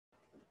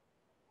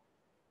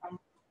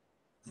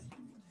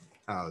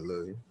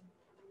Hallelujah.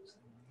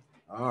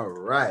 All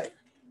right.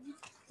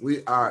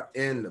 We are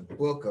in the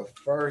book of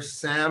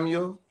First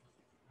Samuel,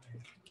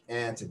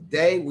 and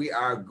today we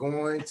are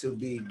going to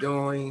be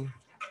doing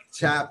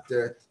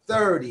chapter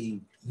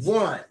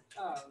 31.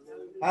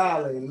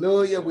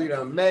 Hallelujah. We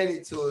done made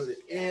it to the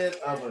end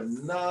of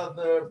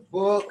another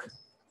book.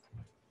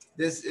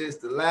 This is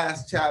the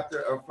last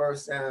chapter of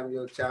First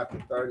Samuel, chapter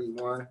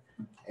 31.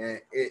 And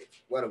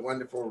what a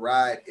wonderful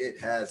ride it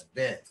has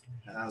been.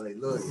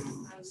 Hallelujah.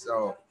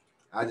 So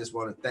I just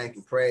want to thank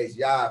and praise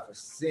Yah for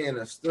seeing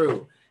us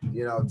through,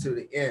 to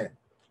the end.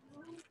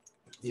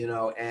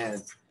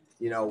 And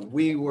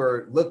we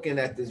were looking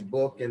at this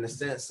book in the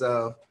sense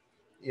of,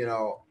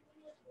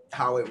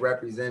 how it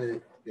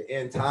represented the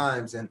end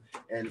times and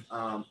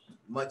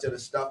much of the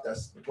stuff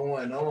that's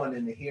going on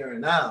in the here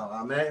and now.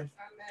 Amen.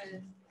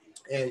 Amen.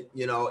 And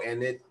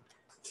and it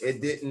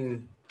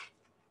didn't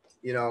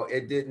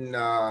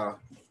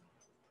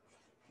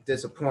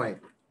disappoint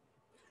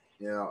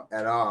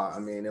at all. I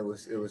mean, it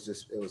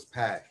was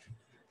packed,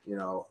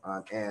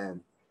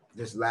 and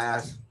this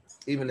last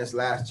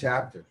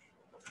chapter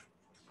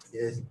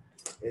it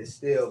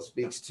still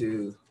speaks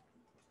to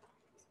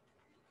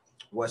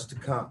what's to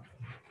come,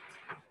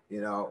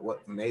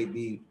 what may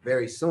be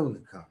very soon to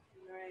come.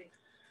 Right.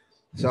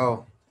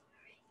 So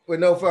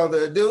with no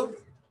further ado,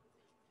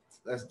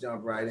 let's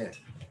jump right in.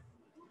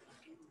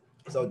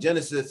 So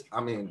Genesis.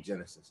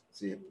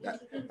 See,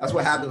 that's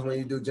what happens when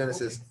you do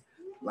Genesis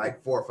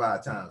like 4 or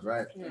 5 times,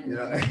 right? I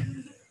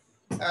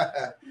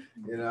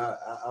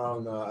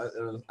don't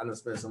know. I don't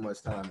spend so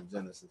much time in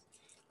Genesis.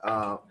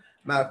 Matter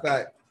of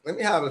fact, let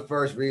me have the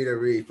first reader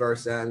read 1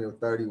 Samuel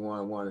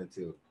 31, 1 and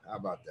 2. How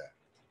about that?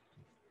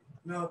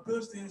 Now the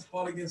Philistines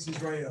fought against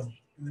Israel,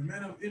 and the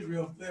men of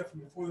Israel fled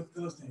from before the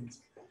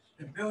Philistines,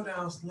 and fell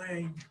down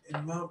slain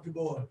in Mount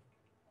Gilboa.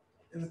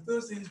 And the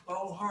Philistines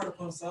followed hard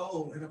upon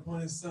Saul and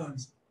upon his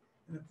sons.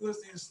 And the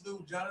Philistines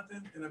slew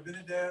Jonathan and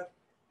Abinadab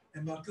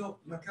and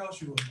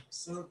Malchishua,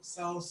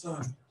 Saul's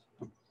son.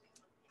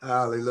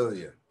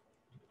 Hallelujah.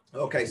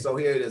 Okay, so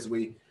here it is.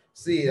 We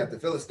see that the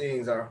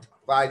Philistines are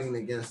fighting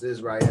against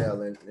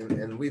Israel,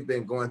 and we've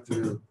been going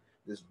through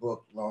this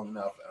book long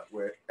enough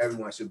where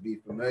everyone should be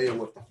familiar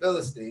with the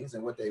Philistines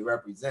and what they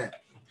represent,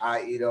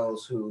 i.e.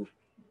 those who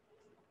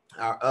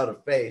are of the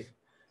faith,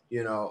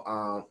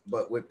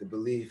 but with the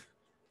belief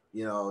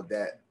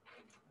that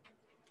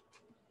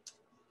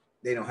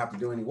they don't have to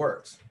do any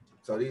works.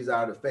 So these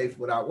are the faith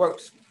without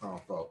works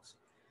folks,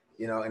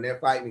 and they're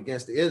fighting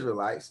against the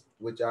Israelites,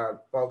 which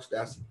are folks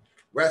that's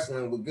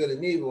wrestling with good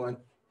and evil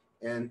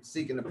and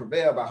seeking to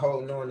prevail by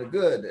holding on to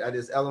good. That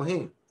is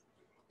Elohim,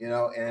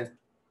 and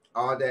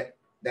all that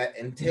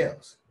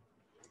entails.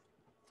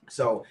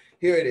 So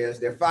here it is.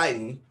 They're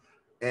fighting,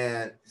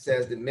 and it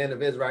says the men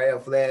of Israel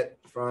fled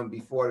from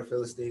before the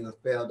Philistines and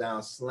fell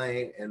down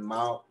slain in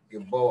Mount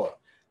Gilboa.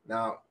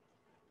 Now,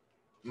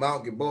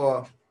 Mount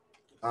Gilboa,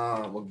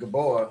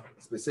 Gilboa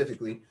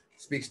specifically,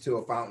 speaks to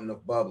a fountain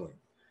of bubbling.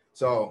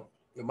 So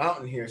the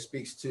mountain here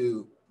speaks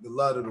to the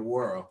love of the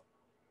world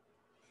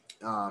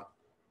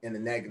in a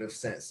negative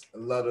sense. The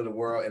love of the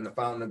world, and the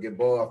fountain of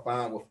Gilboa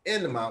found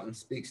within the mountain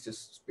speaks to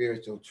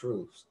spiritual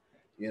truths.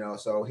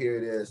 So here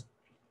it is.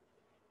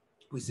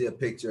 We see a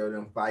picture of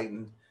them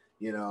fighting,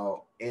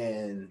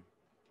 in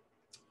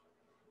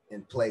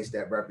place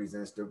that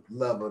represents the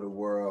love of the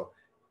world,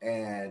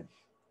 and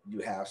you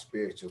have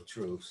spiritual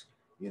truths,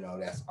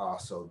 that's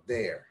also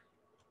there.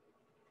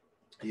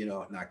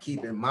 Now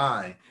keep in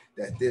mind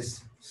that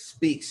this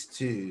speaks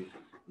to,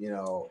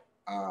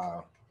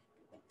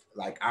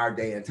 like our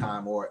day and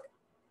time or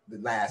the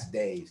last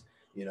days,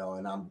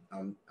 and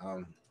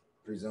I'm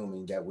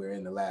presuming that we're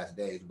in the last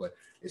days, but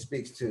it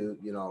speaks to,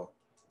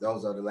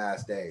 those are the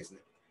last days.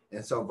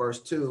 And so verse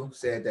 2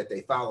 said that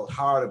they followed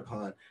hard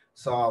upon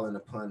Saul and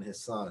upon his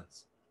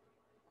sons.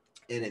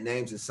 And it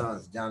names his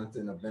sons,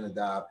 Jonathan,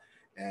 Abinadab,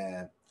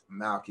 and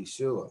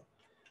Malchishua.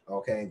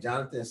 Okay,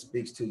 Jonathan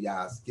speaks to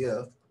Yah's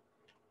gift.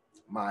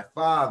 My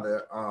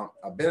father,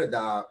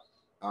 Abinadab,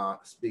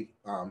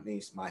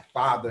 means my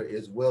father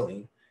is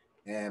willing,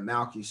 and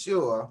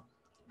Malchishua,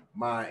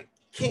 my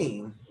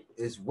king,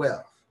 is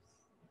wealth.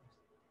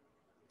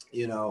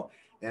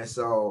 And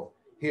so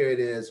here it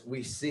is.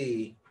 We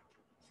see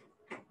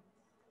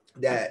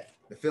that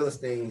the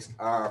Philistines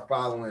are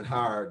following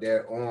hard.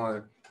 They're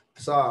on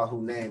Saul,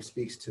 whose name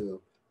speaks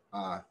to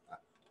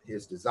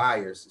his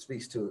desires,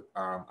 speaks to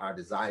our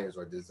desires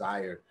or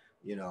desire,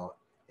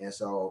 and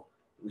so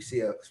we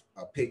see a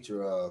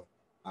picture of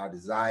our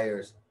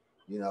desires,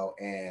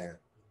 and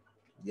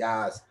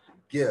Yah's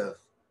gift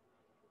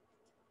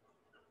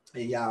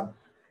and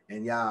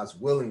Yah's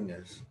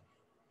willingness,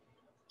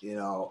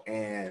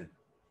 and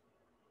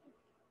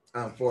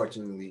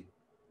unfortunately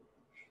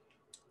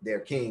their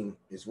king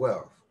is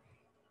wealth.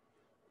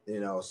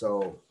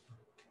 So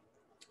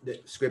the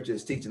scripture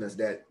is teaching us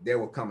that there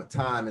will come a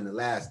time in the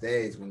last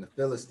days when the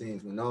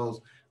Philistines, when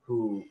those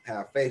who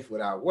have faith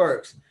without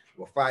works,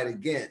 will fight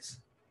against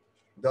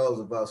those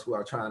of us who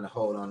are trying to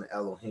hold on to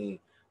Elohim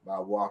by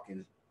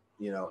walking,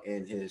 you know,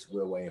 in his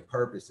will, way, and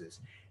purposes,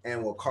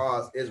 and will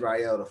cause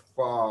Israel to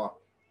fall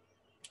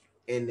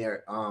in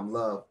their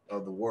love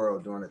of the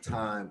world during a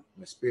time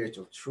when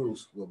spiritual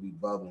truths will be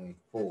bubbling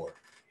forth,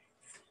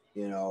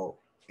 you know,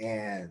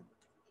 and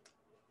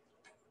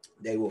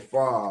they will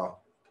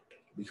fall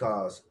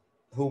because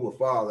who will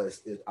fall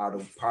is are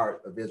the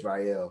part of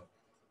Israel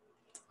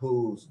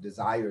whose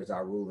desires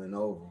are ruling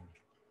over,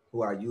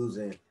 who are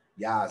using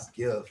Yah's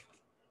gift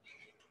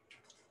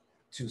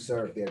to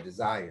serve their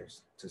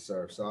desires, to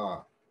serve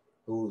Saul,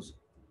 who's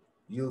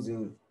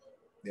using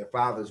their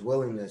father's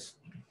willingness,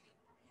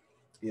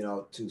 you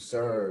know, to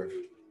serve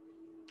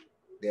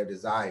their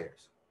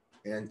desires.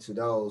 And to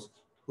those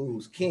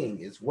whose king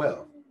is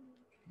wealth,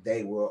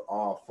 they will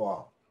all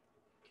fall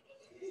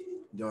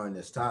during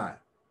this time.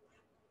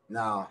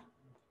 Now,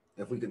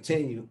 if we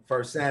continue,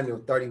 1 Samuel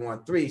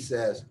 31:3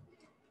 says,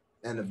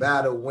 and the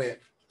battle went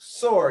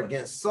sore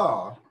against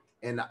Saul,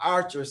 and the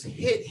archers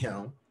hit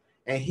him,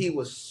 and he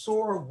was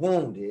sore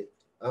wounded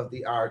of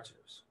the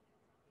archers.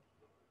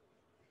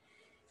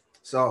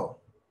 So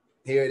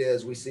here it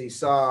is. We see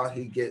Saul,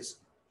 he gets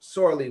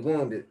sorely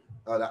wounded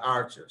of the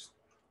archers.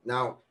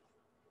 Now,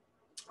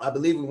 I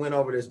believe we went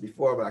over this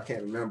before, but I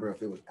can't remember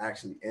if it was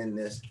actually in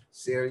this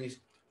series,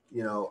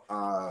 you know,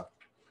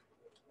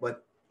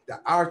 but the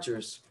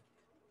archers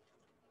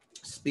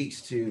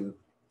speaks to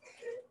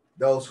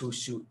those who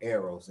shoot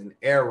arrows, and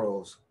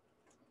arrows,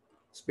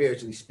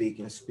 spiritually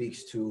speaking,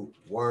 speaks to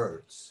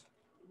words,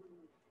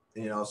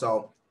 you know.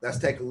 So let's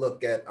take a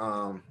look at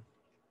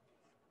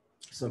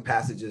some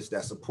passages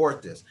that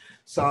support this.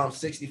 Psalm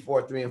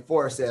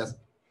 64:3-4 says,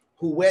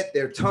 who whet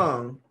their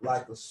tongue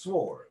like a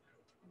sword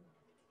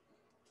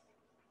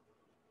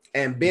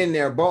and bend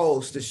their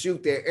bows to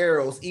shoot their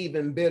arrows,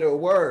 even bitter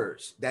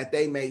words, that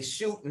they may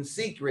shoot in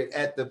secret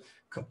at the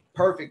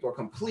perfect or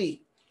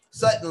complete.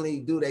 Suddenly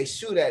do they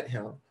shoot at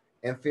him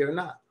and fear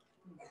not.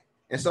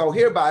 And so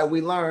hereby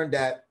we learn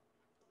that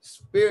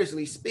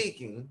spiritually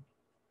speaking,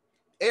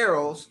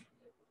 arrows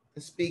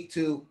speak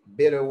to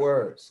bitter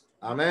words.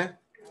 Amen.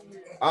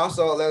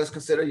 Also, let us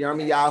consider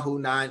Yirmiyahu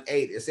 9:8.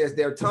 It says,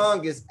 their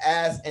tongue is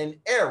as an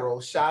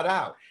arrow shot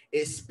out.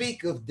 It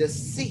speaketh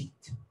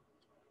deceit.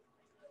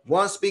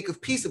 One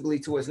speaketh peaceably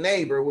to his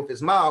neighbor with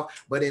his mouth,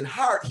 but in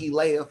heart he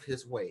layeth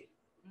his way.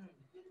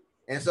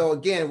 And so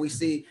again, we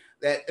see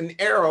that an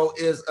arrow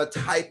is a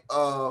type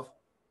of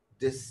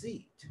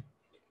deceit.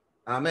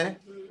 Amen.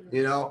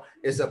 You know,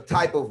 it's a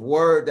type of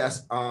word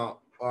that's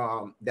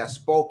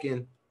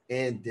spoken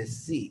in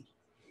deceit.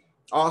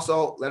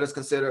 Also, let us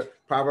consider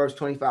Proverbs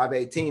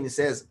 25:18. It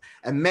says,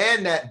 a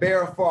man that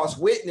beareth false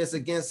witness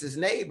against his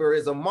neighbor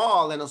is a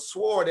maul and a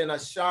sword and a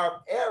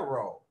sharp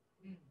arrow.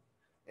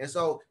 And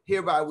so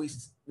hereby we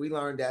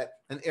learn that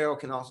an arrow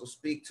can also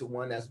speak to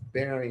one that's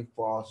bearing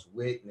false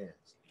witness,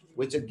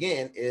 which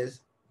again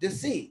is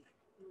deceit.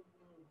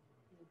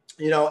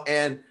 You know,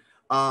 and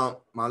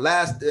my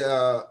last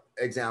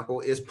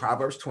example is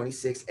Proverbs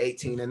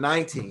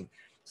 26:18-19.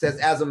 It says,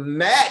 as a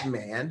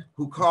madman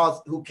who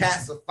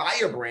casts a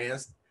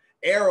firebrands,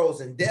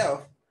 arrows, and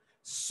death,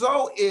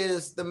 so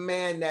is the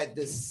man that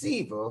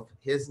deceiveth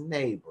his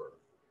neighbor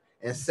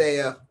and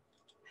saith,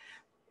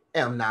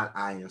 am not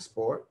I in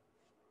sport?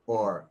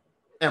 Or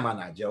am I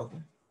not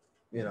joking?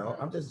 You know,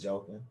 I'm just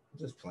joking. I'm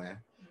just playing.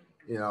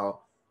 You know,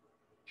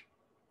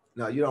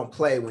 no, you don't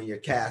play when you're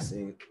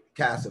casting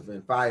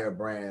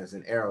firebrands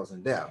and arrows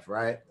and death,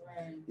 right?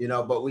 You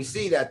know, but we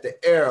see that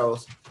the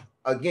arrows,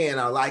 again,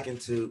 are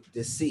likened to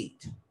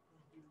deceit.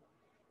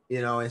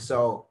 You know, and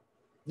so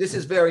this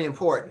is very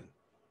important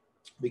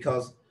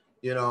because,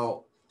 you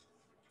know,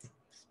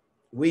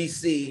 we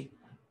see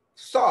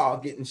Saul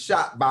getting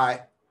shot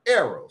by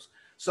arrows.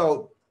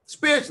 So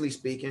spiritually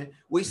speaking,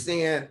 we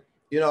seeing,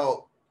 you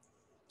know,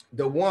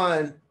 the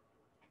one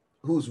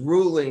who's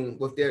ruling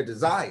with their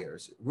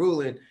desires,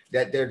 ruling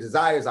that their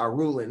desires are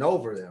ruling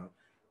over them,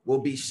 will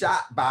be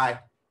shot by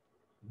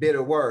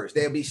bitter words.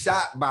 They'll be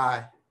shot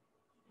by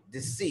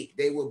deceit.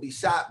 They will be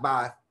shot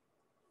by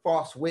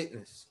false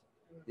witness,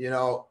 you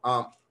know,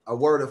 a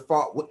word of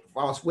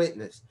false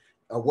witness,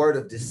 a word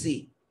of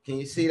deceit. Can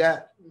you see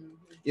that?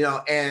 You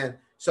know, and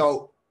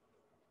so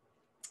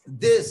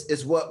this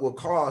is what will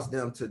cause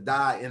them to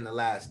die in the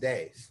last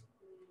days.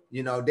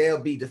 You know, they'll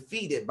be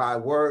defeated by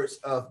words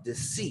of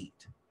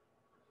deceit,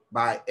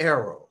 by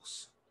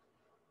arrows.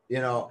 You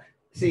know,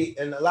 see,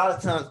 and a lot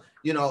of times,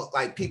 you know,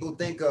 like people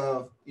think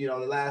of, you know,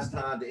 the last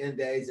time, the end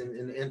days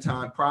and the end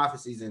time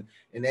prophecies, and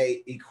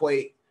they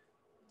equate,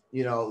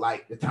 you know,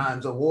 like the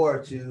times of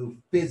war to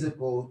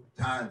physical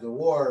times of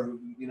war.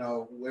 You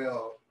know,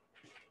 well,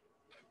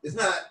 it's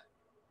not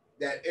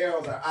that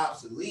arrows are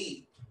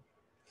obsolete,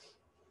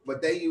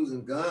 but they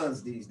using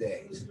guns these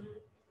days.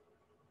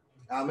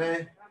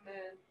 Amen.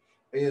 Amen.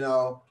 You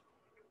know,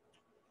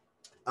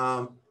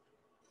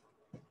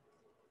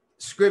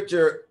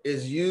 scripture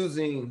is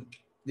using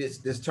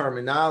this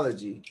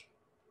terminology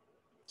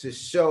to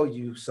show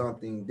you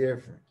something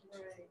different.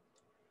 Right.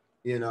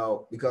 You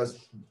know,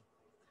 because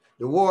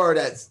the war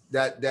that's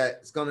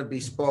going to be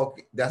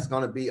spoken, that's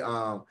going to be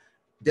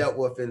dealt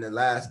with in the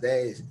last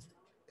days,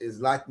 is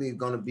likely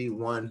going to be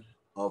one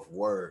of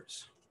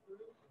words,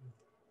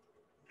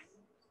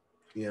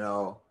 you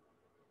know,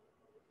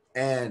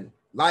 and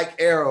like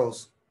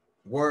arrows,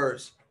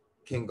 words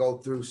can go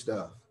through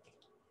stuff.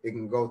 It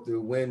can go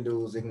through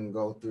windows. It can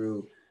go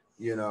through,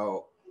 you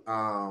know,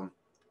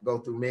 go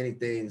through many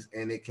things,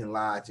 and it can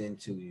lodge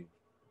into you.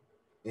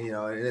 You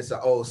know, and it's an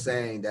old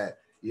saying that,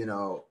 you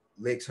know,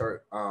 licks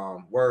hurt,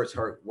 words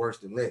hurt worse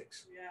than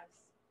licks. Yes.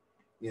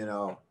 You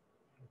know.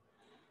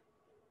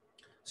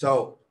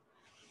 So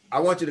I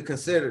want you to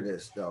consider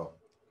this, though,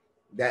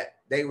 that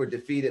they were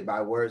defeated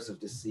by words of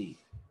deceit,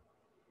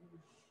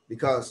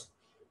 because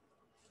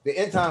the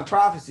end time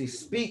prophecies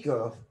speak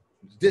of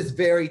this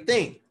very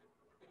thing.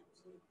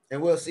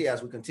 And we'll see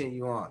as we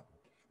continue on.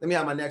 Let me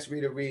have my next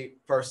reader read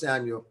 1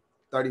 Samuel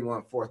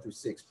 31, 4 through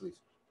 6, please.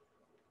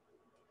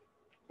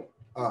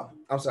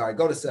 I'm sorry,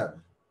 go to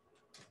 7.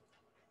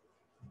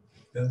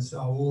 Then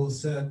Saul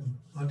said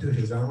unto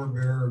his armor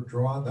bearer,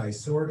 draw thy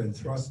sword and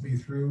thrust me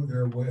through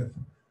therewith,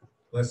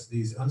 lest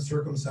these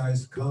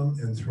uncircumcised come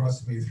and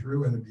thrust me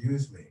through and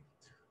abuse me.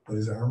 But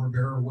his armor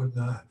bearer would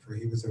not, for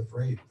he was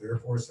afraid.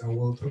 Therefore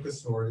Saul took a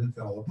sword and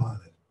fell upon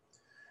it.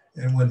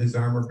 And when his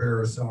armor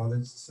bearer saw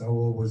that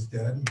Saul was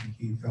dead,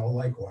 he fell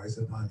likewise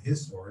upon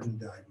his sword and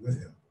died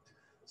with him.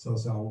 So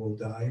Saul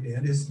died,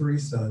 and his 3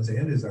 sons,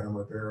 and his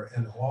armor bearer,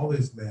 and all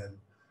his men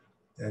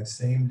that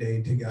same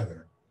day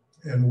together.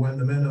 And when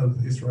the men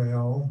of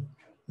Israel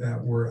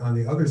that were on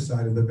the other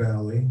side of the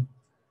valley,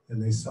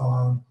 and they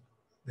saw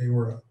they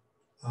were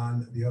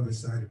on the other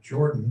side of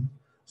Jordan,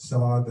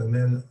 saw the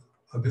men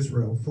of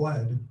Israel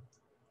fled,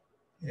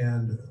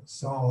 and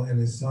Saul and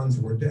his sons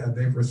were dead,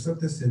 they forsook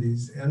the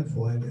cities and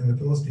fled, and the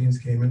Philistines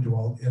came and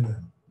dwelt in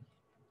them.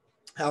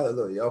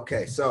 Hallelujah.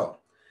 Okay, so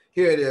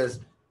here it is.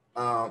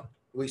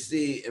 We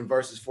see in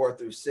verses 4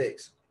 through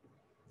 6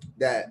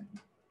 that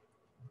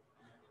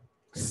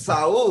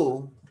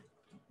Saul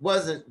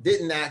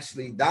didn't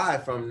actually die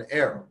from the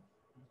arrow.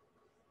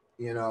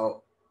 You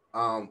know,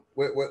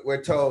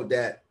 we're told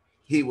that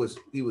he was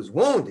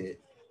wounded.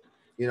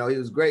 You know, he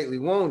was greatly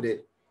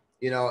wounded.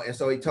 You know, and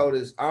so he told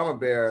his armor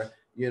bearer,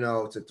 you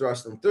know, to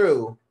thrust him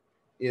through.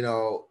 You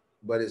know,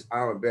 but his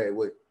armor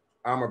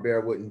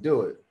bearer wouldn't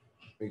do it,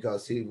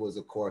 because he was,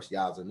 of course,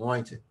 Yah's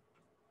anointed.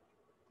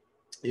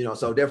 You know,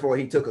 so therefore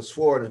he took a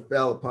sword and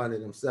fell upon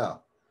it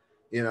himself.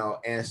 You know,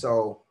 and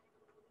so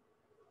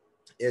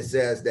it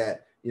says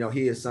that, you know,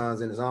 he, his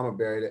sons, and his armor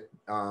bearer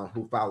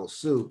who followed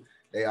suit,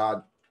 they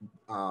all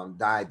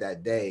died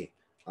that day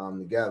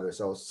together.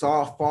 So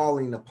Saul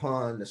falling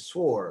upon the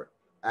sword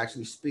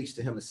actually speaks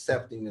to him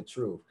accepting the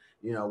truth.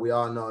 You know, we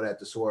all know that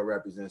the sword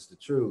represents the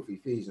truth,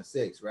 Ephesians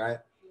 6, right?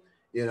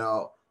 You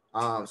know,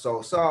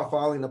 so Saul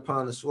falling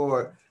upon the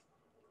sword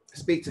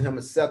speak to him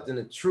accepting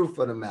the truth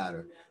of the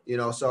matter. You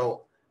know,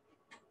 so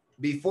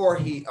before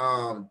he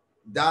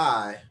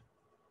died,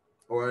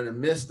 or in the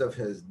midst of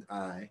his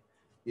dying,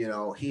 you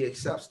know, he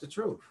accepts the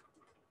truth.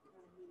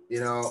 You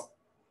know,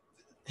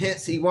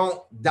 hence he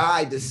won't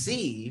die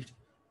deceived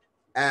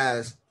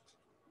as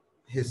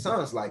his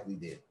sons likely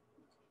did,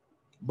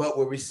 but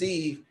will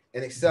receive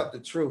and accept the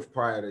truth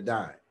prior to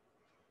dying.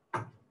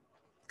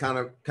 Kind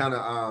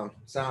of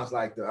sounds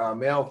like the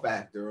male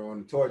factor on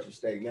the torture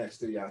stake next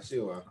to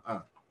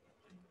Yahshua.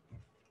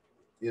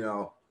 You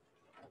know,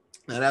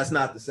 and that's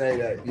not to say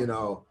that, you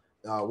know,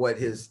 what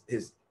his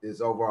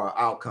overall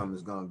outcome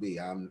is going to be.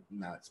 I'm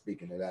not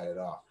speaking to that at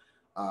all.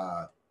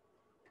 I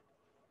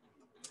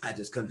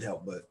just couldn't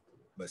help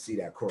but see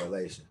that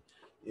correlation,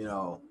 you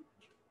know.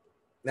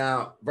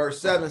 Now,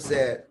 verse 7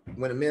 said,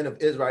 when the men of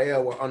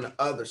Israel were on the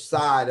other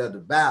side of the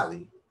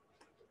valley,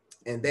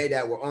 and they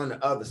that were on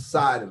the other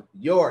side of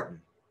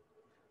Jordan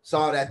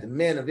saw that the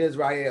men of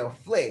Israel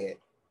fled,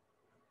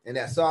 and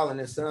that Saul and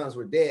his sons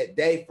were dead,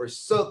 they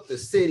forsook the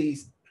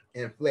cities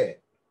and fled.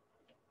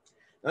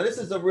 Now, this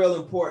is a real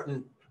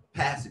important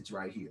passage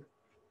right here,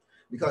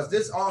 because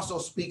this also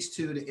speaks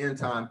to the end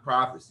time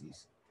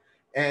prophecies.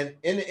 And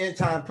in the end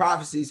time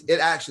prophecies,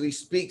 it actually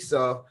speaks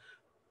of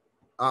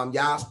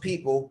Yah's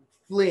people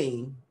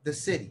fleeing the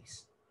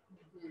cities.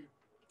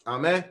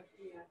 Amen.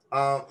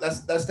 Yeah.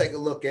 Let's take a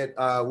look at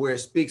where it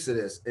speaks of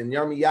this in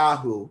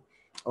Yirmiyahu,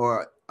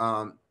 or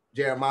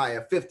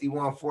Jeremiah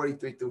 51,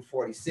 43 through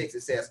 46.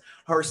 It says,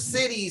 her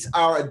cities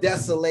are a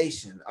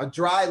desolation, a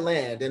dry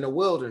land in the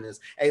wilderness,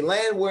 a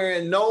land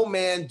wherein no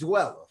man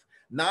dwelleth,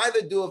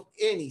 neither doeth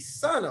any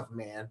son of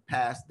man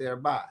pass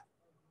thereby.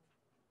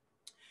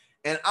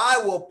 And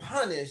I will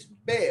punish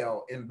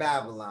Baal in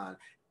Babylon,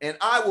 and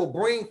I will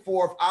bring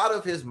forth out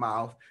of his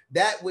mouth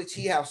that which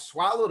he hath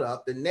swallowed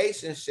up. The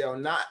nations shall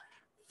not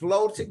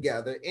flow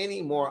together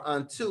any more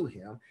unto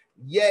him.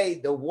 Yea,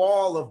 the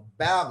wall of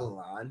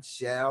Babylon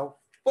shall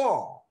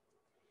fall.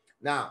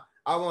 Now,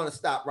 I want to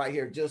stop right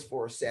here just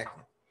for a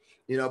second,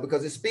 you know,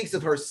 because it speaks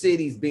of her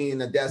cities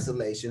being a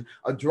desolation,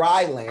 a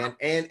dry land,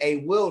 and a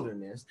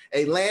wilderness,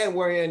 a land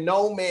wherein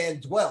no man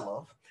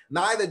dwelleth,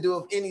 neither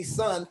doeth any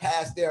son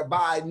pass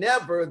thereby.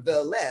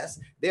 Nevertheless,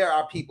 there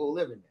are people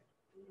living there.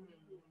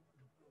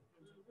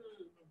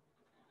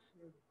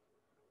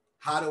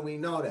 How do we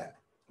know that?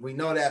 We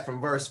know that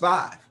from verse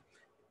 45.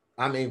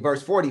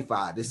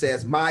 It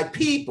says, my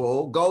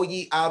people, go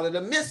ye out of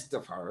the midst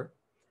of her,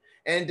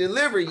 and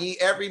deliver ye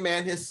every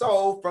man his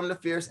soul from the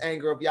fierce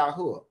anger of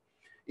Yahuwah.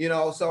 You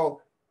know,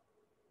 so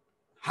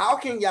how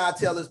can Yah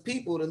tell his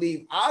people to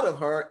leave out of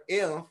her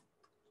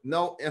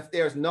if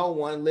there's no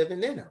one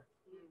living in her?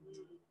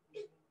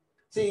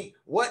 See,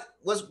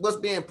 what's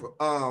being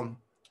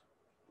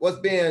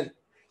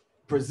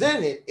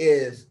presented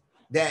is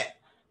that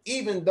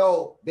even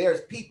though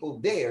there's people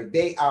there,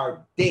 they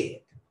are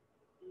dead.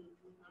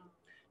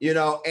 You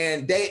know,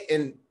 and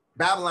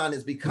Babylon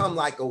has become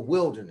like a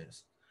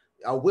wilderness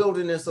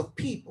of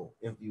people,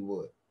 if you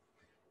would.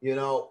 You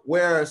know,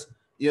 whereas,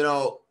 you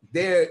know,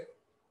 there's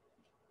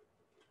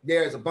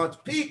a bunch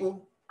of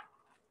people,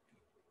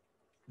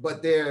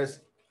 but there's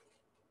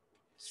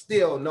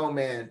still no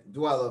man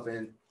dwelleth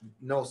and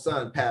no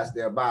son passed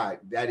thereby,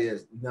 that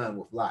is, none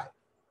with life.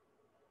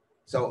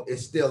 So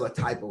it's still a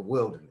type of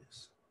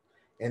wilderness.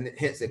 And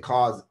hence it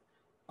caused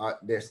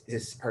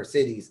her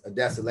cities a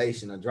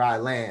desolation, a dry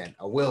land,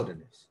 a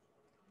wilderness.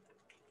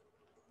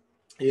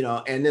 You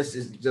know, and this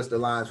is just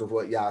aligns with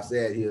what Yah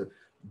said. He'll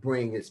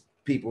bring his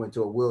people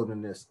into a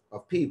wilderness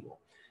of people.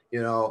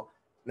 You know,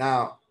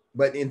 now,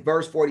 but in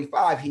verse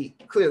 45, he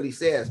clearly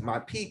says, my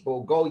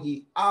people, go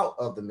ye out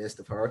of the midst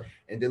of her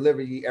and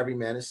deliver ye every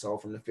man his soul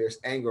from the fierce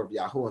anger of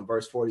Yahuwah. In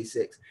verse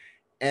 46,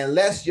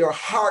 unless your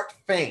heart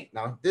faint.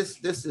 Now, this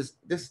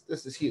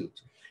is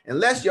huge.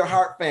 Unless your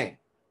heart faint.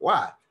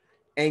 Why?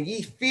 And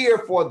ye fear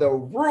for the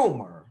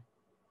rumor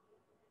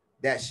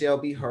that shall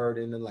be heard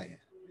in the land.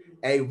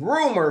 A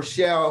rumor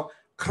shall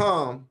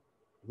come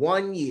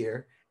 1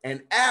 year,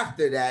 and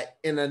after that,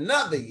 in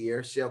another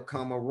year shall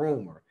come a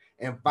rumor,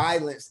 and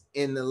violence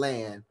in the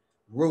land,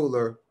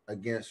 ruler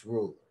against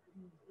ruler.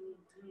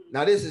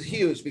 Now, this is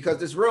huge because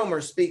this rumor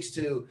speaks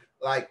to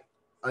like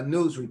a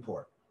news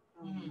report.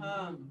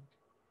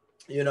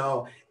 You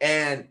know,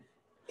 and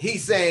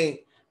he's saying,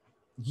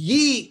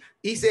 he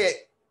said,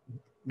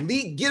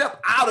 get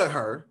up out of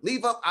her,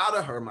 leave up out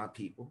of her, my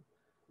people,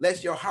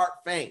 lest your heart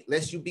faint,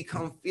 lest you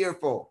become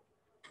fearful,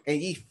 and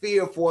ye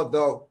fear for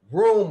the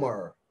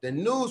rumor, the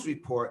news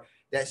report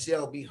that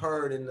shall be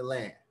heard in the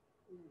land.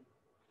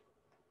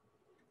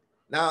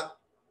 Now,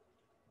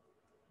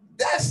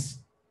 that's,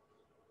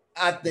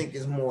 I think,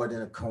 is more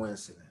than a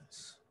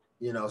coincidence,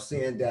 you know,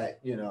 seeing that,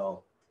 you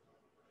know,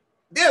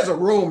 there's a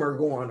rumor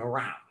going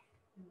around,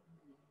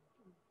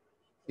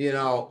 you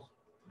know,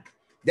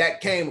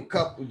 that came a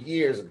couple of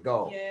years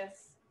ago.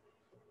 Yes.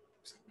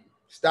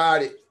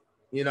 Started,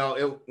 you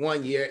know,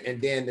 1 year,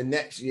 and then the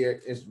next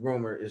year, this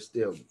rumor is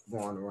still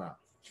going around.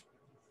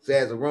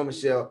 Says a rumor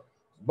shall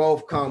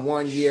both come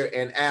 1 year,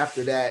 and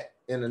after that,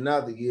 in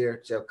another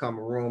year, shall come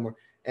a rumor.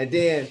 And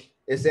then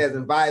it says,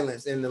 in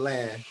violence in the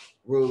land,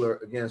 ruler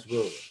against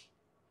ruler.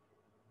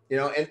 You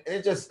know, and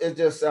it just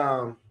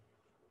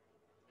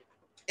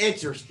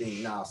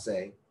interesting, I'll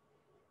say,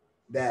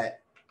 that,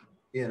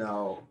 you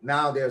know,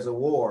 now there's a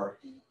war,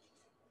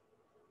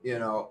 you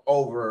know,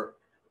 over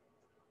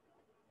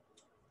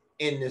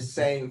in the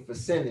same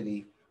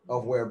vicinity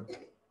of where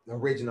the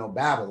original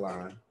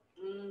Babylon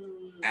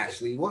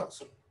actually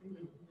was.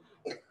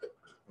 It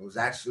was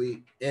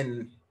actually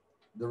in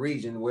the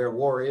region where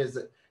war is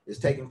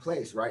taking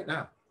place right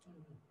now.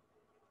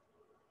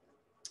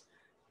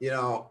 You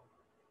know,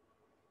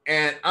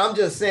 and I'm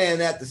just saying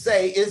that to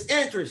say it's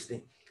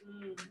interesting.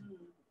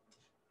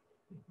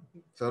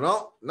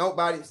 So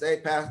nobody say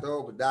Pastor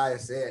Obadiah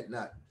said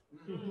nothing.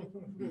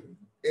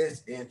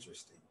 It's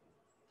interesting.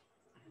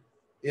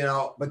 You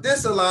know, but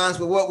this aligns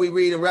with what we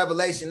read in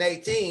Revelation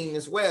 18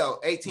 as well.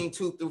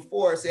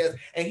 18:2-4 says,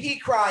 and he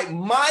cried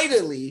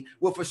mightily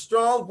with a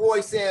strong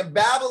voice, saying,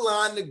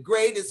 Babylon the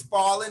great is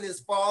fallen,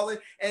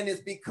 and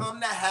is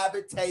become the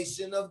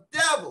habitation of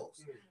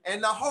devils,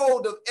 and the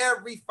hold of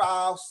every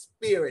foul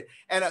spirit,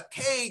 and a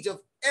cage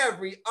of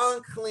every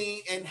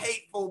unclean and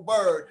hateful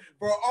bird.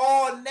 For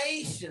all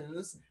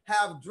nations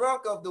have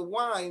drunk of the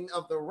wine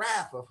of the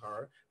wrath of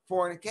her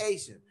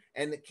fornication.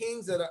 And the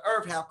kings of the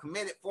earth have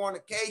committed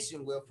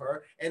fornication with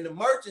her, and the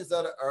merchants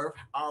of the earth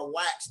are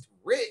waxed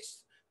rich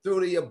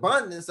through the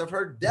abundance of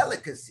her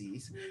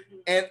delicacies.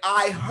 And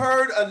I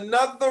heard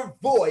another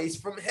voice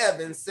from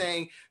heaven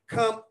saying,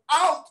 come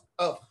out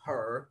of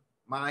her,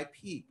 my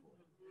people,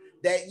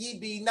 that ye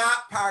be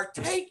not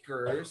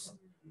partakers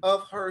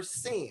of her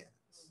sins,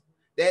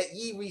 that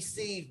ye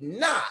receive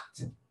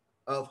not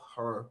of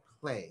her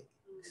plagues.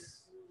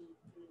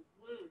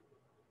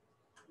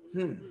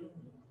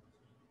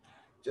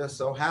 Just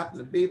so happened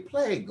to be a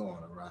plague going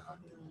around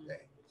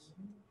today.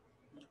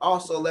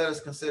 Also, let us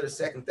consider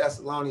 2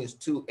 Thessalonians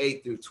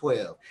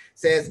 2:8-12. It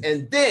says,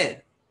 and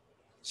then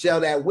shall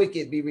that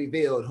wicked be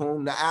revealed,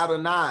 whom the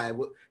Adonai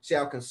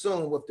shall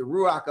consume with the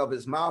ruach of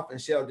his mouth,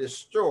 and shall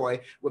destroy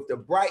with the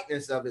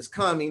brightness of his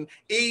coming,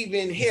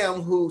 even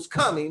him whose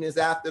coming is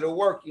after the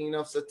working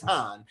of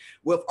Satan,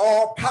 with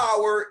all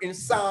power and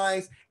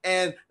signs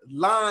and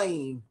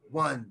lying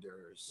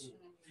wonders,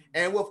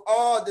 and with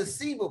all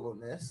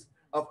deceivableness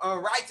of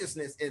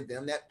unrighteousness in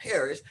them that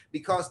perish,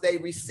 because they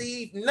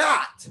receive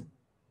not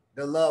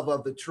the love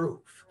of the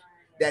truth,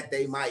 that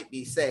they might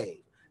be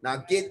saved. Now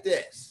get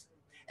this.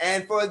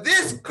 And for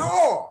this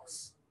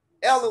cause,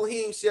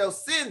 Elohim shall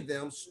send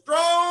them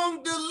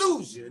strong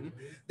delusion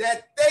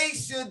that they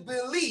should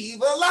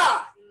believe a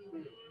lie.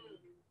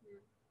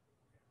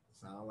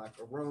 Sound like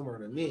a rumor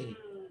to me.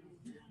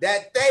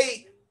 That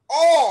they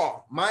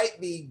all might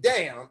be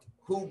damned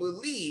who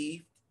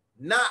believed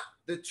not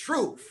the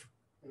truth,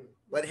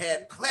 but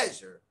had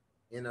pleasure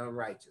in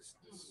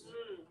unrighteousness.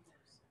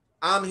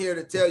 I'm here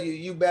to tell you,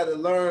 you better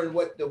learn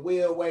what the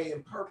will, way,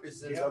 and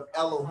purposes of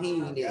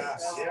Elohim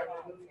is.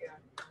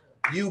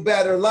 You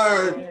better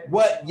learn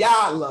what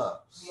Yah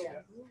loves.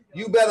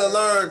 You better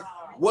learn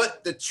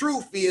what the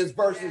truth is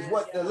versus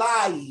what the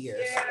lie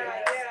is.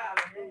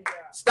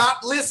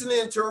 Stop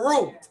listening to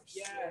rumors.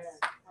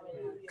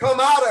 Come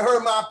out of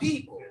her, my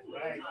people.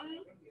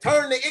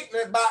 Turn the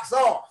ignorant box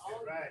off.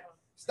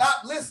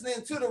 Stop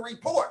listening to the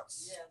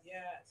reports.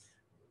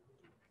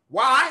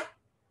 Why?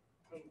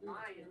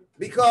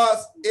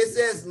 Because it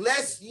says,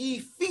 lest ye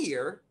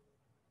fear.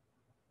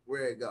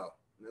 Where'd it go?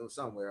 It was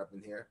somewhere up in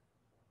here.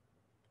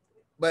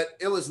 But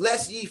it was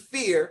lest ye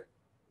fear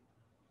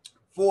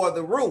for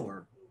the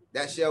rumor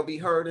that shall be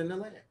heard in the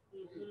land.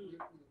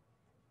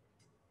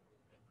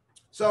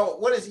 So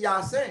what is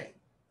Yah saying?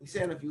 He's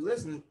saying if you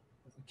listen,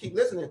 keep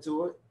listening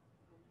to it,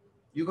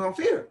 you're going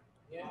to fear.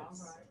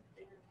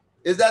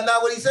 Is that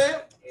not what he's saying?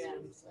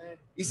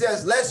 He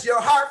says, lest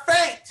your heart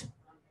faint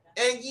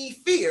and ye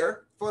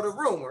fear for the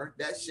rumor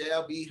that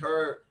shall be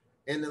heard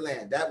in the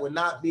land. That would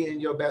not be in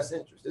your best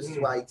interest. This is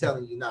why he's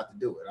telling you not to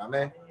do it.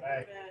 Amen.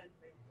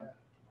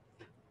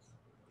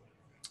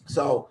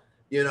 So,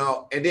 you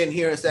know, and then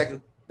here in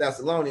 2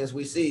 Thessalonians,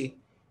 we see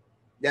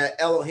that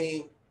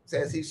Elohim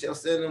says he shall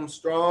send them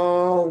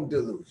strong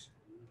delusion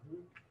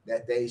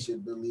that they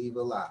should believe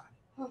a lie.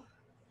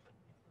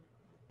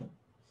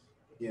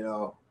 You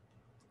know,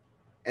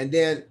 and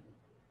then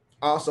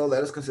also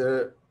let us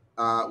consider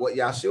what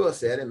Yahshua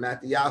said in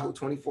Matthew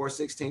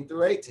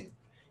 24:16-18.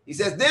 He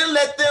says, then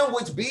let them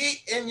which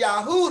be in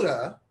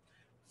Yahudah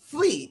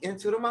flee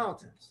into the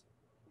mountains.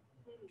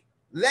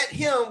 Let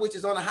him which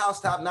is on the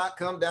housetop not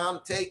come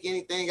down to take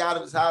anything out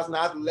of his house,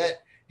 not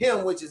let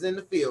him which is in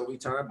the field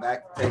return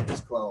back to take his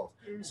clothes.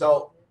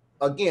 So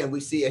again, we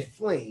see a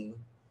fleeing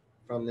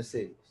from the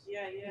cities.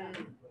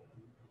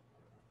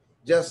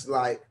 Just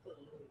like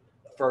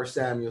 1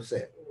 Samuel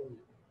said.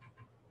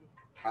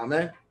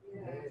 Amen.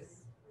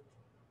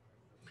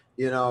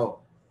 You know,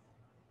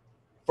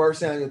 1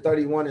 Samuel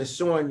 31 is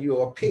showing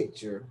you a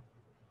picture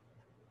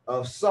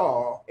of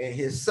Saul and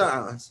his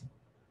sons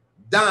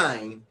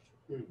dying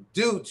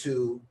due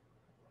to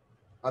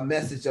a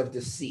message of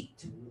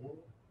deceit.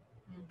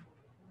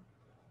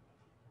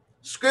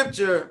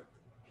 Scripture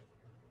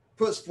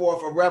puts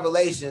forth a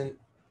revelation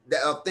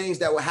that of things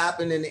that will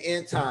happen in the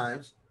end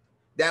times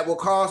that will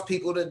cause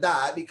people to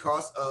die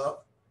because of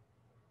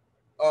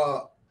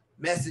a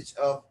message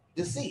of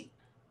deceit.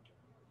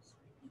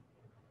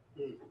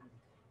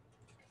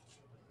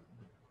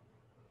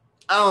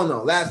 I don't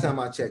know. Last time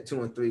I checked,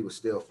 2 and 3 was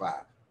still 5.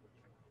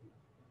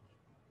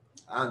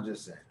 I'm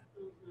just saying.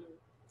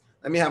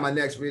 Let me have my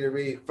next reader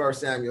read 1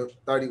 Samuel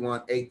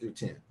 31,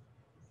 8-10.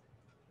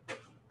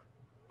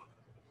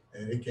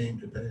 And it came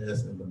to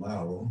pass in the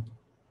morrow,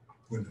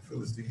 when the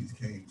Philistines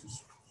came to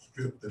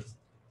strip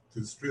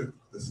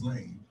the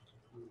slain,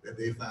 that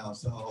they found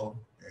Saul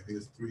and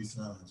his 3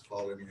 sons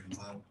fallen in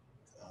Mount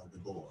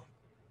Gibor.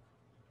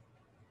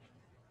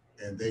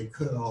 And they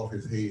cut off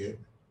his head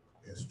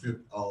and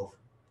stripped off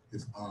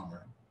his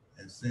armor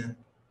and sent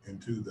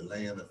into the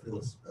land of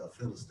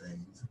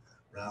Philistines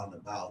round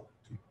about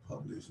to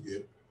publish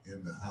it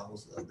in the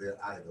house of their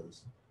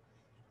idols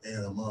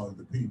and among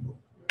the people.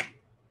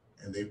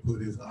 And they put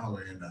his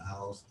armor in the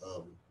house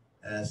of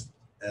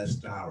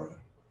Ashtarah.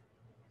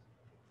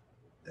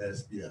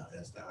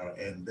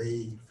 And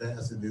they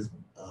fastened his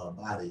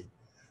body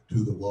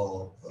to the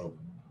wall of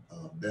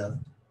Beth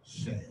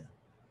Shan.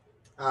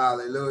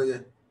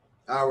 Hallelujah.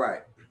 All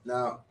right.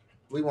 Now,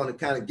 we want to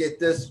kind of get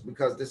this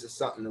because this is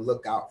something to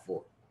look out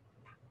for.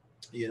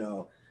 You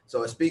know,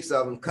 so it speaks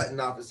of him cutting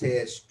off his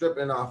head,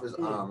 stripping off his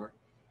armor,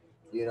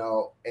 you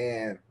know,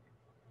 and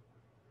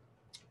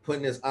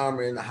putting his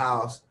armor in the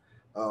house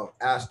of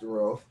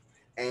Ashtaroth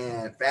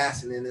and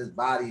fastening his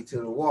body to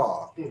the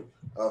wall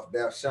of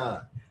Beth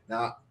Shan.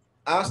 Now,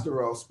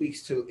 Ashtaroth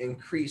speaks to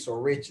increase or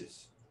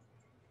riches,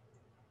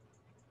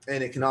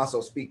 and it can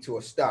also speak to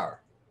a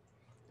star.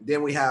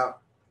 Then we have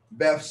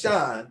Beth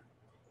Shan,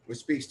 which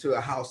speaks to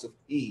a house of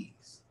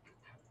ease.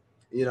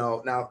 You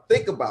know, now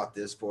think about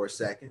this for a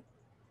second.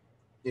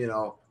 You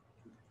know,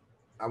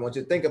 I want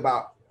you to think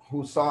about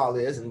who Saul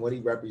is and what he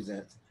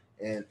represents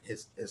and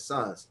his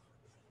sons.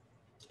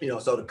 You know,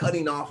 so the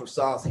cutting off of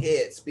Saul's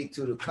head speak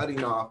to the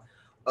cutting off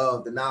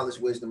of the knowledge,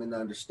 wisdom, and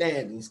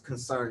understandings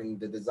concerning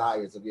the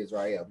desires of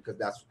Israel, because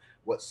that's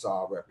what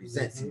Saul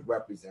represents. He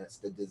represents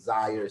the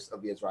desires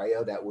of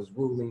Israel that was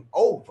ruling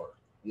over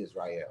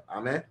Israel.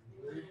 Amen.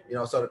 You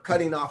know, so the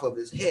cutting off of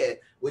his head,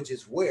 which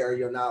is where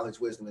your knowledge,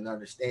 wisdom, and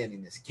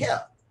understanding is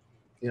kept,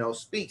 you know,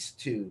 speaks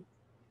to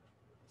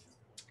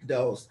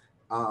those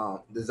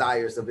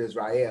desires of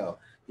Israel,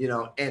 you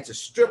know, and to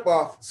strip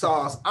off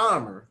Saul's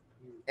armor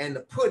and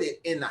to put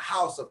it in the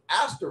house of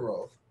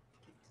Ashtaroth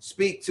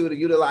speak to the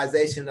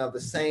utilization of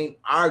the same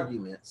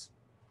arguments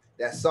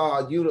that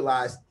Saul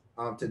utilized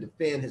to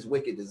defend his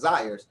wicked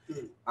desires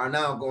are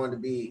now going to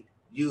be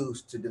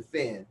used to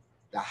defend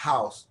the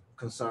house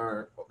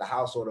the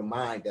house or the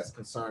mind that's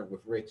concerned with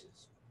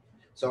riches.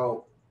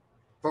 So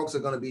folks are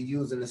going to be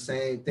using the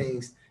same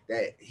things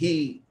that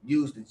he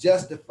used to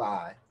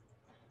justify,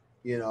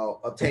 you know,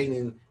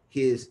 obtaining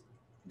his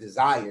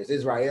desires.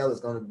 Israel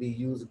is going to be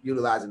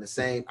utilizing the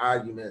same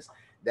arguments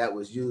that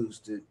was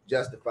used to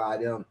justify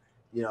them,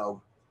 you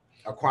know,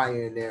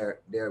 acquiring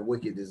their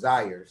wicked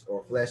desires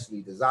or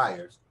fleshly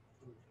desires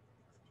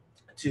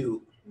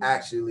to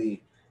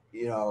actually,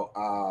 you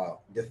know,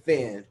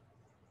 defend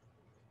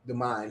the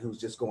mind who's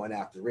just going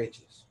after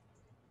riches.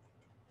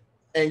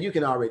 And you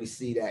can already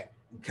see that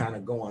kind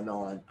of going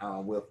on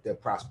with the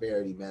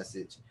prosperity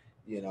message,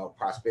 you know,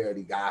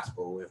 prosperity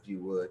gospel, if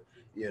you would,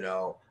 you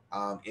know,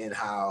 in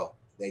how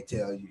they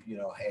tell you, you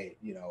know, hey,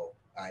 you know,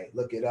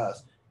 look at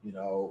us, you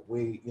know,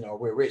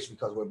 we're rich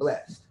because we're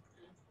blessed,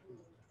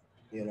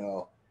 you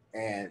know,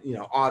 and, you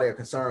know, all they're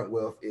concerned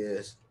with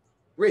is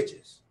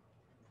riches,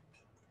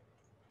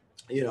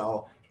 you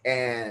know,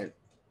 and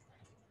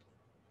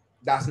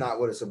that's not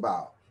what it's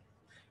about.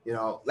 You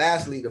know,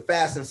 lastly, to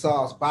fasten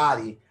Saul's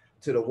body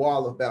to the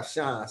wall of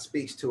Bethshan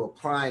speaks to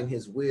applying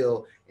his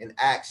will in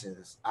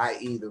actions,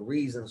 i.e., the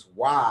reasons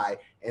why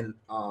and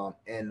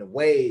the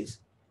ways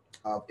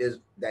of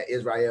that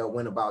Israel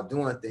went about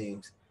doing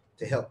things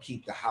to help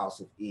keep the house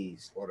of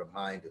ease or the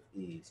mind of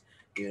ease.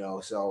 You know,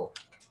 so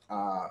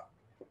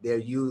they're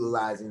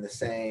utilizing the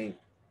same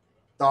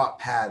thought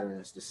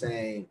patterns, the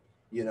same,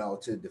 you know,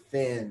 to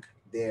defend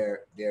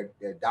their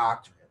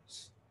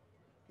doctrines,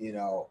 you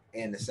know,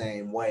 in the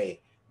same way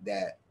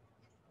that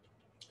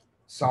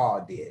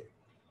Saul did.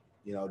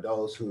 You know,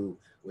 those who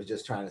were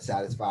just trying to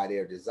satisfy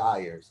their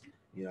desires,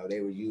 you know, they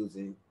were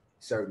using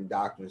certain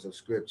doctrines of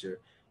scripture,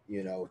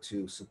 you know,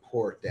 to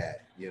support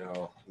that. You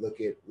know,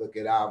 look at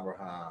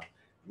Abraham,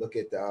 look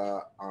at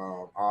the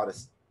all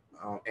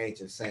the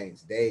ancient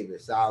saints, David,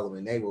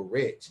 Solomon. They were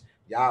rich.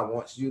 Yah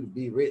wants you to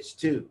be rich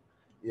too,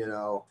 you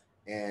know,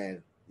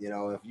 and you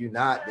know, if you're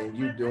not, then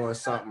you're doing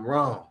something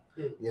wrong,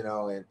 you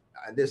know, and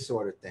this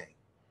sort of thing,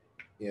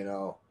 you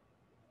know.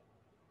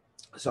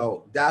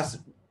 So that's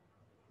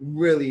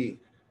really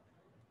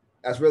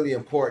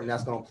important.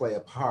 That's going to play a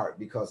part,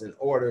 because in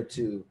order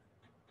to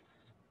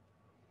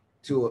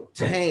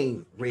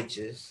obtain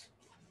riches,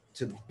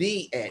 to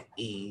be at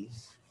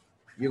ease,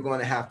 you're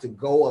going to have to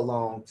go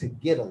along to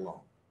get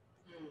along.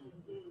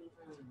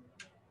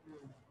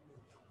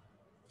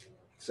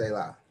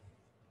 Selah.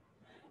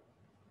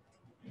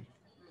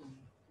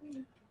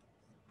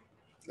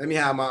 Let me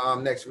have my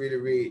next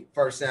reader read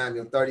 1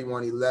 Samuel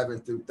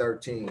 31:11 through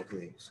 13,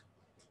 please.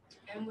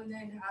 And when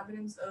the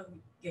inhabitants of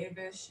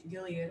Jabesh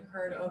Gilead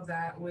heard of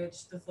that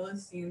which the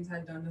Philistines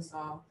had done to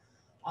Saul,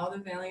 all the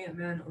valiant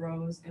men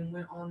arose and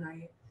went all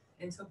night,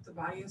 and took the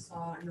body of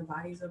Saul and the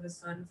bodies of his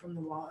son from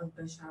the wall of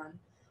Bashan,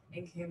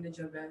 and came to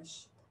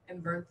Jabesh,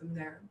 and burnt them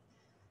there.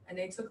 And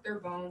they took their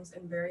bones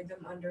and buried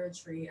them under a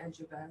tree at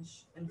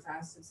Jabesh, and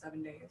fasted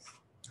 7 days.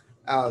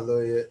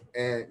 Hallelujah.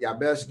 And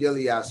Jabesh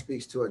Gilead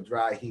speaks to a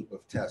dry heap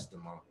of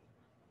testimony.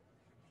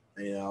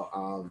 You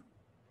know,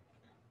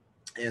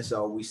 and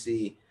so we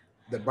see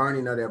the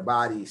burning of their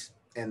bodies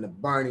and the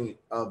burning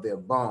of their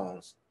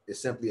bones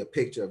is simply a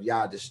picture of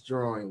Yah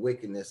destroying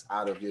wickedness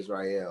out of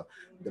Israel.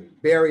 The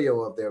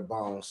burial of their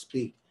bones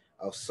speak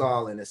of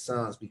Saul and his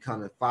sons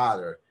becoming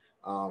fodder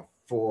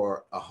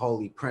for a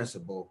holy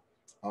principle,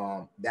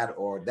 that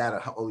a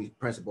holy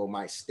principle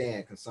might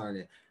stand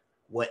concerning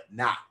what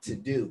not to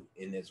do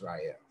in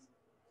Israel.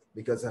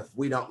 Because if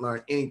we don't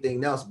learn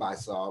anything else by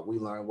Saul, we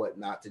learn what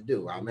not to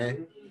do.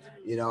 Amen.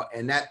 You know,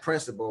 and that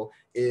principle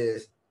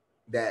is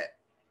that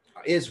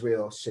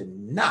Israel should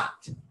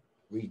not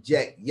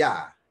reject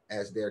Yah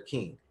as their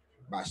king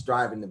by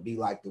striving to be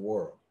like the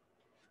world,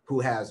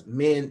 who has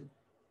men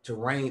to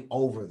reign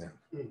over them.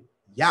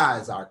 Yah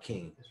is our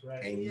king,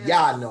 right. And yes.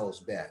 Yah knows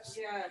best.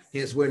 Yes.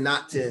 Hence, we're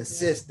not to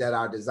insist that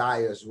our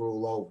desires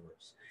rule over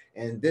us.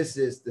 And this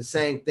is the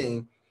same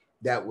thing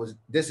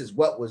this is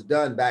what was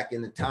done back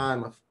in the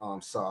time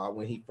of Saul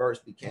when he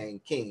first became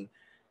king.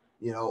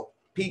 You know,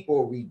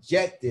 people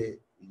rejected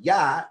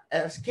Yah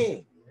as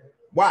king.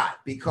 Why?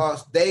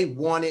 Because they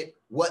wanted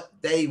what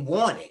they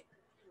wanted.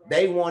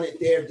 They wanted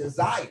their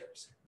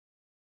desires.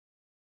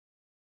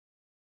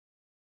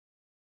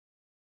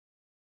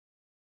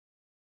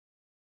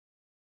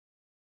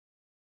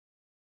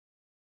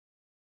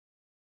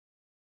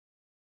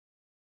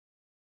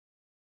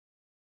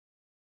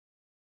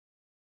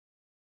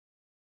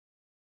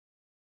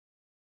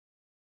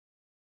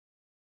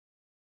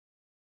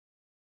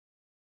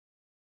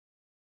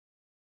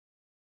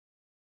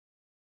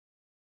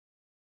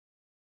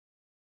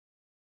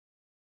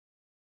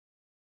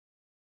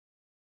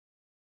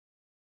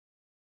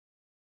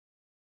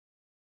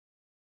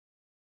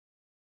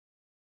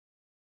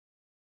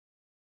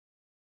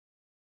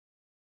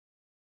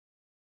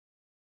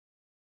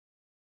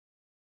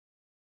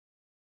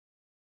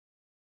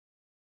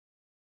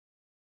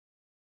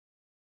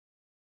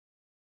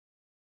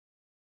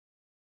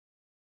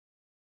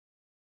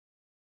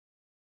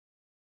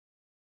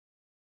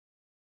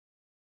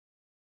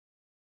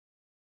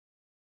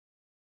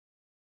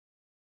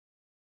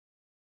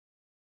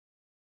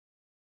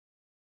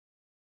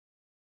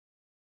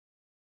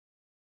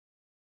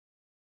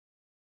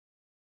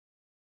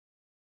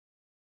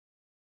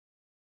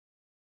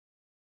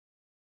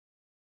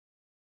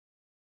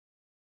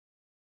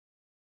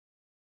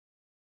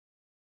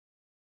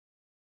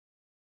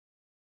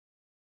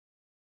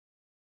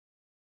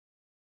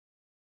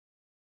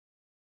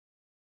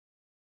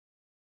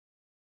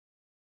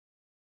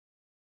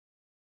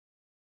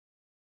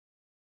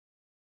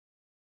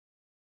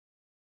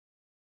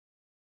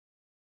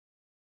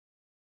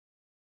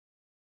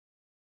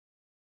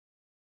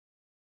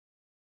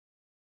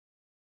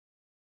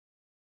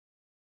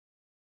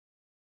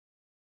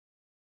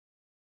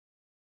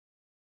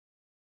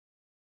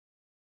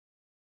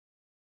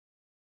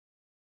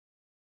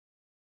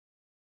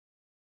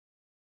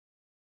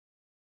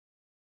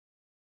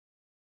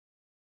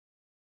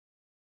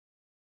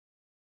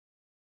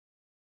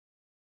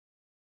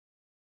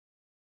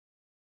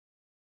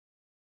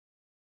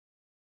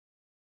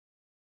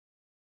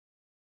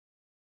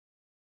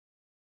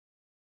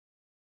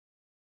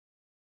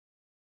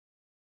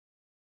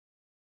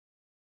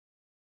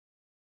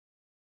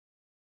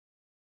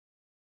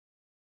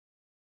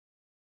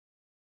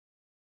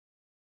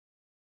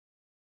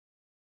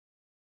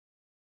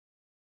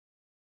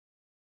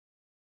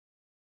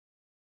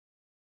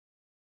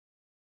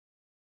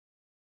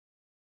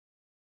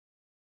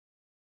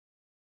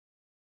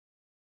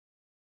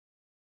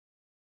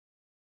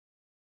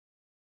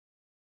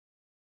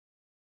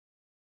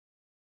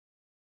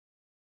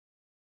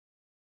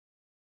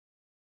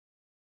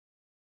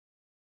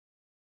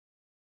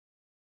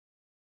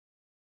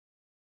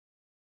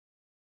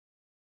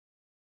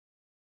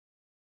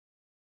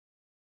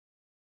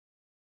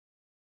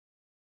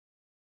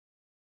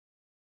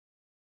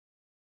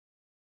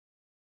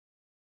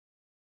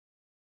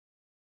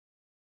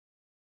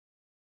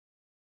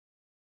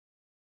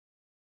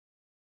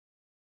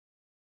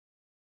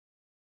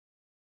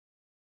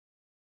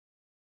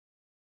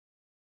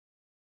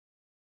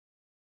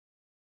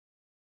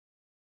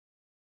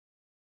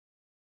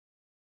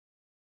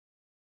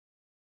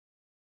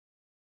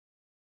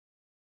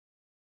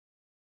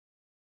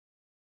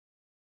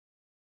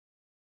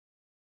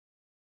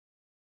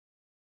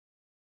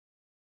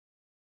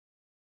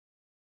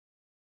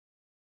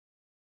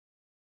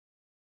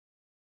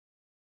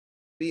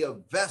 be a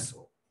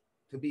vessel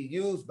to be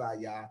used by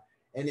Yah.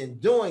 And in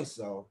doing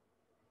so,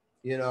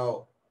 you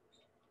know,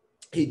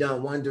 he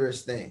done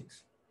wondrous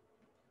things.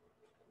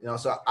 You know,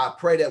 so I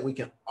pray that we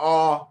can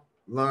all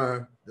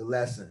learn the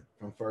lesson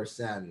from 1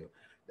 Samuel.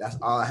 That's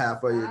all I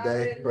have for you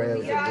today. Pray it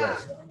was a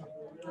blessing.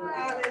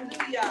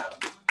 Hallelujah.